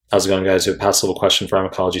How's it going, guys? We have a past level question.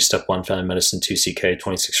 Pharmacology, step 1, family medicine, 2CK,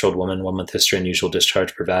 26-year-old woman, 1 month history, unusual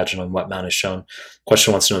discharge per vaginal and wet mount is shown.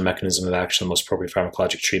 Question wants to know the mechanism of action, the most appropriate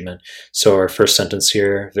pharmacologic treatment. So our first sentence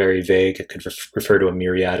here, very vague. It could refer to a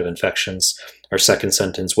myriad of infections. Our second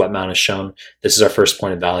sentence, wet mount is shown. This is our first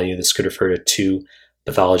point of value. This could refer to two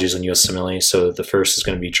pathologies in USMLE. So the first is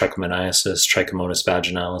going to be trichomoniasis, Trichomonas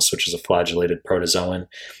vaginalis, which is a flagellated protozoan.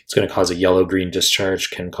 It's going to cause a yellow-green discharge,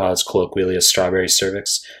 can cause colloquially a strawberry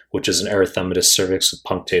cervix, which is an erythematous cervix with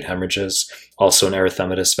punctate hemorrhages. Also an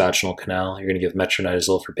erythematous vaginal canal. You're going to give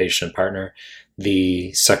metronidazole for patient and partner.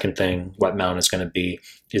 The second thing wet mount is going to be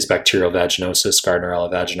is bacterial vaginosis,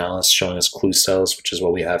 Gardnerella vaginalis, showing us clue cells, which is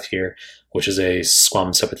what we have here, which is a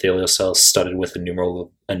squamous epithelial cell studded with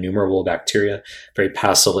innumerable bacteria. Very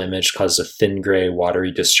passive image, causes a thin gray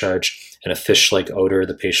watery discharge and a fish-like odor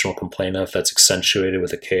the patient will complain of that's accentuated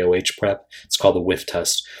with a KOH prep. It's called the whiff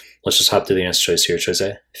test. Let's just hop to the answer choice here. Choice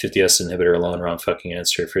A, 50S inhibitor alone, wrong fucking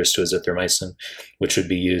answer, refers to azithromycin, which would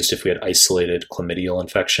be used if we had isolated chlamydial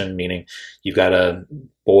infection, meaning you've got a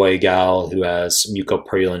boy, gal who has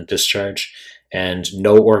mucopurulent discharge and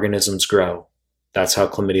no organisms grow. That's how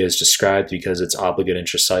chlamydia is described because it's obligate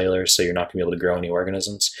intracellular, so you're not going to be able to grow any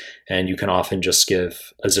organisms. And you can often just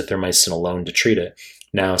give azithromycin alone to treat it.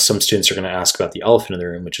 Now, some students are going to ask about the elephant in the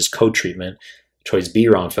room, which is co-treatment. Choice B,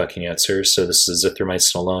 wrong fucking answer. So this is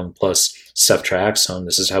azithromycin alone plus ceftriaxone.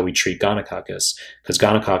 This is how we treat gonococcus, because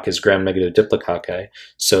gonococcus is gram-negative diplococci.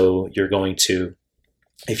 So you're going to,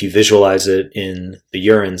 if you visualize it in the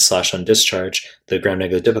urine / on discharge, the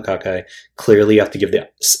gram-negative diplococci, clearly you have to give the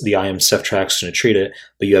IM ceftriaxone to treat it,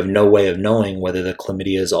 but you have no way of knowing whether the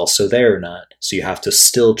chlamydia is also there or not. So you have to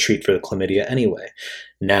still treat for the chlamydia anyway.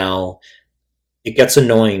 Now, it gets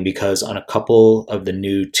annoying because on a couple of the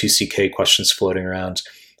new 2CK questions floating around,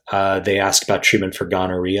 they ask about treatment for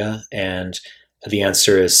gonorrhea, and the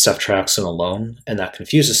answer is ceftriaxone alone, and that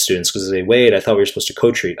confuses students because they say, wait, I thought we were supposed to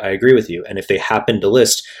co-treat. I agree with you. And if they happen to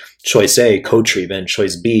list choice A, co-treatment,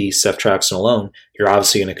 choice B, ceftriaxone alone, you're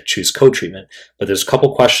obviously going to choose co-treatment. But there's a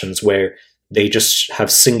couple questions where they just have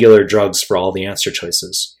singular drugs for all the answer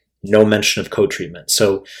choices. No mention of co-treatment.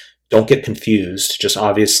 So don't get confused. Just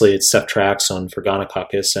obviously it's ceftriaxone for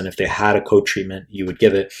gonococcus, and if they had a co-treatment, you would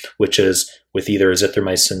give it, which is with either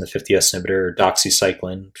azithromycin, the 50S inhibitor, or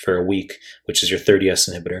doxycycline for a week, which is your 30S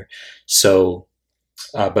inhibitor. So,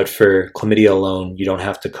 but for chlamydia alone, you don't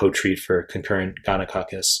have to co-treat for concurrent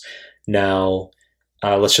gonococcus. Now,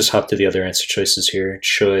 let's just hop to the other answer choices here.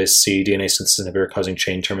 Choice C, DNA synthesis inhibitor causing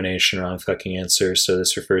chain termination, wrong fucking answer. So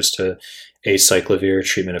this refers to acyclovir,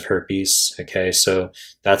 treatment of herpes. Okay, so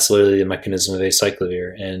that's literally the mechanism of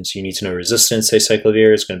acyclovir. And you need to know resistance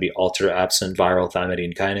acyclovir is going to be altered or absent viral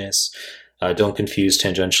thymidine kinase. Don't confuse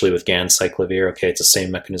tangentially with ganciclovir. Okay, it's the same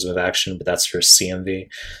mechanism of action, but that's for CMV.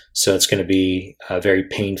 So it's going to be very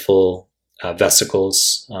painful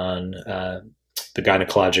vesicles on the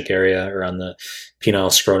gynecologic area or on the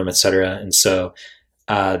penile scrotum, etc. And so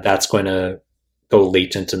that's going to go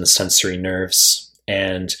latent in the sensory nerves.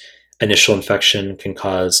 And initial infection can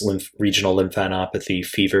cause regional lymphadenopathy,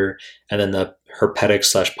 fever, and then the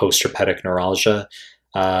herpetic / post-herpetic neuralgia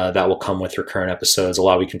that will come with recurrent episodes. A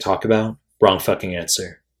lot we can talk about. Wrong fucking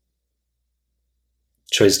answer.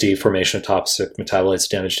 Choice D, formation of toxic metabolites,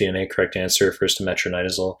 damaged DNA. Correct answer refers to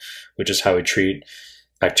metronidazole, which is how we treat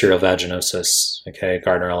bacterial vaginosis. Okay,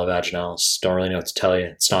 Gardnerella vaginalis. Don't really know what to tell you.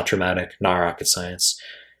 It's not dramatic, not rocket science.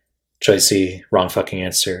 Choice C, wrong fucking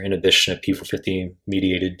answer. Inhibition of P450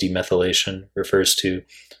 mediated demethylation refers to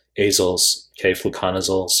azoles, okay,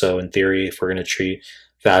 fluconazole. So in theory, if we're going to treat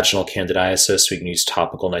vaginal candidiasis, we can use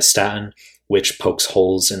topical nystatin, which pokes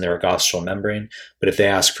holes in the ergosterol membrane. But if they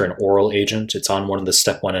ask for an oral agent, it's on one of the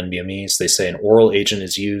step 1 NBMEs. They say an oral agent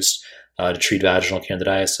is used to treat vaginal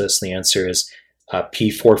candidiasis. And the answer is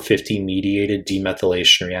P450 mediated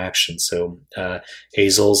demethylation reaction. So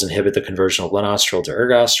azoles inhibit the conversion of linosterol to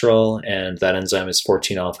ergosterol, and that enzyme is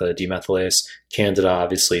 14-alpha demethylase. Candida,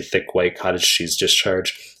 obviously, thick white cottage cheese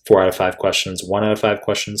discharge. 4 out of 5 questions. 1 out of 5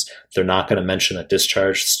 questions, they're not going to mention that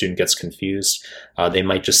discharge. The student gets confused. They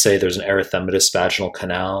might just say there's an erythematous vaginal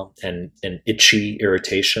canal and an itchy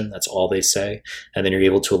irritation. That's all they say. And then you're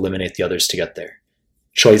able to eliminate the others to get there.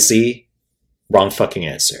 Choice E, wrong fucking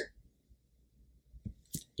answer.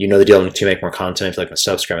 You know the deal. To make more content, if you'd like to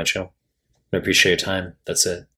subscribe my channel, I appreciate your time. That's it.